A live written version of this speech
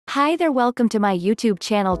Hi there, welcome to my YouTube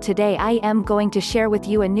channel. Today I am going to share with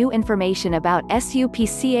you a new information about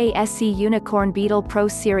SUPCASE Unicorn Beetle Pro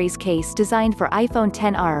Series case designed for iPhone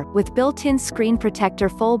XR, with built-in screen protector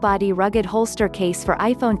full-body rugged holster case for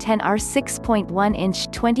iPhone XR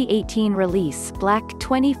 6.1-inch 2018 release, black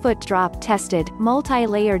 20-foot drop tested,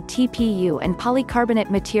 multi-layered TPU and polycarbonate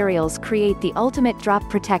materials create the ultimate drop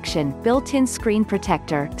protection. Built-in screen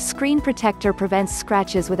protector. Screen protector prevents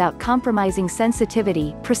scratches without compromising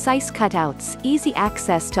sensitivity. Precise cutouts, easy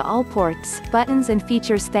access to all ports, buttons and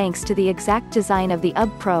features thanks to the exact design of the UB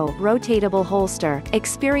Pro rotatable holster.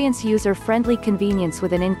 Experience user-friendly convenience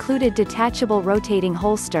with an included detachable rotating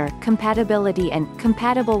holster. Compatibility and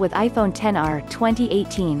compatible with iPhone XR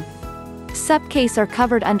 2018. SUPCASE are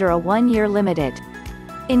covered under a 1-year limited.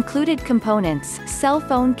 Included components: cell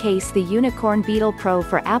phone case, the Unicorn Beetle Pro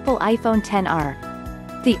for Apple iPhone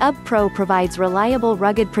XR. The UB Pro provides reliable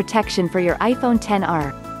rugged protection for your iPhone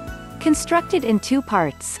XR. Constructed in 2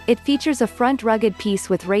 parts, it features a front rugged piece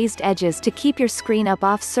with raised edges to keep your screen up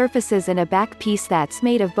off surfaces and a back piece that's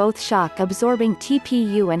made of both shock-absorbing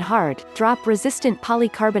TPU and hard, drop-resistant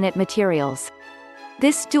polycarbonate materials.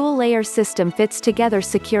 This dual-layer system fits together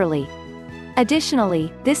securely.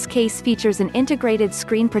 Additionally, this case features an integrated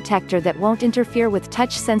screen protector that won't interfere with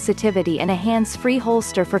touch sensitivity and a hands-free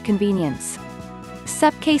holster for convenience.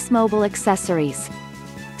 SUPCASE Mobile Accessories.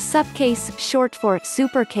 SUPCASE, short for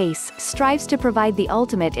SUPCASE, strives to provide the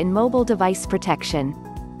ultimate in mobile device protection.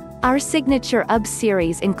 Our signature UB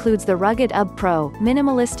series includes the rugged UB Pro,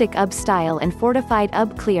 minimalistic UB Style and fortified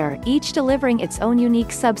UB Clear, each delivering its own unique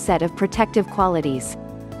subset of protective qualities.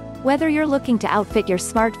 Whether you're looking to outfit your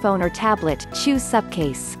smartphone or tablet, choose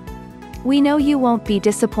SUPCASE. We know you won't be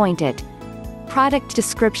disappointed. Product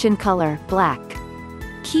description: color, black.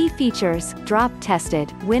 Key features: drop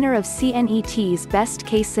tested, winner of CNET's best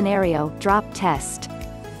case scenario drop test.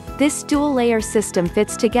 This dual-layer system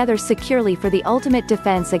fits together securely for the ultimate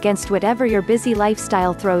defense against whatever your busy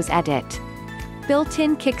lifestyle throws at it.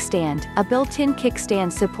 Built-in kickstand. A built-in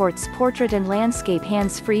kickstand supports portrait and landscape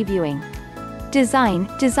hands-free viewing.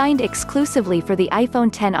 Designed exclusively for the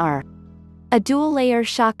iPhone XR. A dual-layer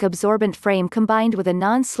shock-absorbent frame combined with a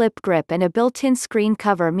non-slip grip and a built-in screen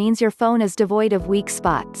cover means your phone is devoid of weak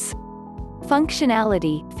spots.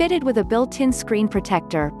 Functionality: fitted with a built-in screen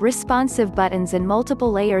protector, responsive buttons and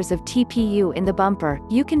multiple layers of TPU in the bumper,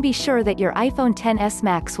 you can be sure that your iPhone XS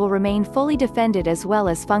Max will remain fully defended as well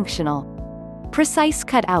as functional. Precise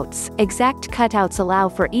cutouts. Exact cutouts allow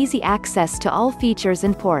for easy access to all features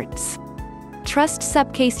and ports. Trust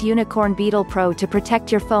SUPCASE Unicorn Beetle Pro to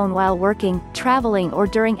protect your phone while working, traveling or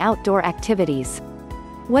during outdoor activities.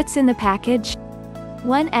 What's in the package?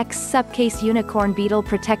 1x SUPCASE Unicorn Beetle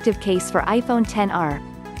Protective Case for iPhone XR.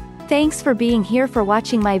 Thanks for being here for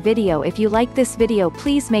watching my video. If you like this video,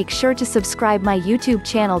 please make sure to subscribe my YouTube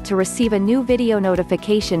channel to receive a new video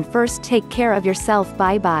notification first. Take care of yourself.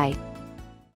 Bye bye.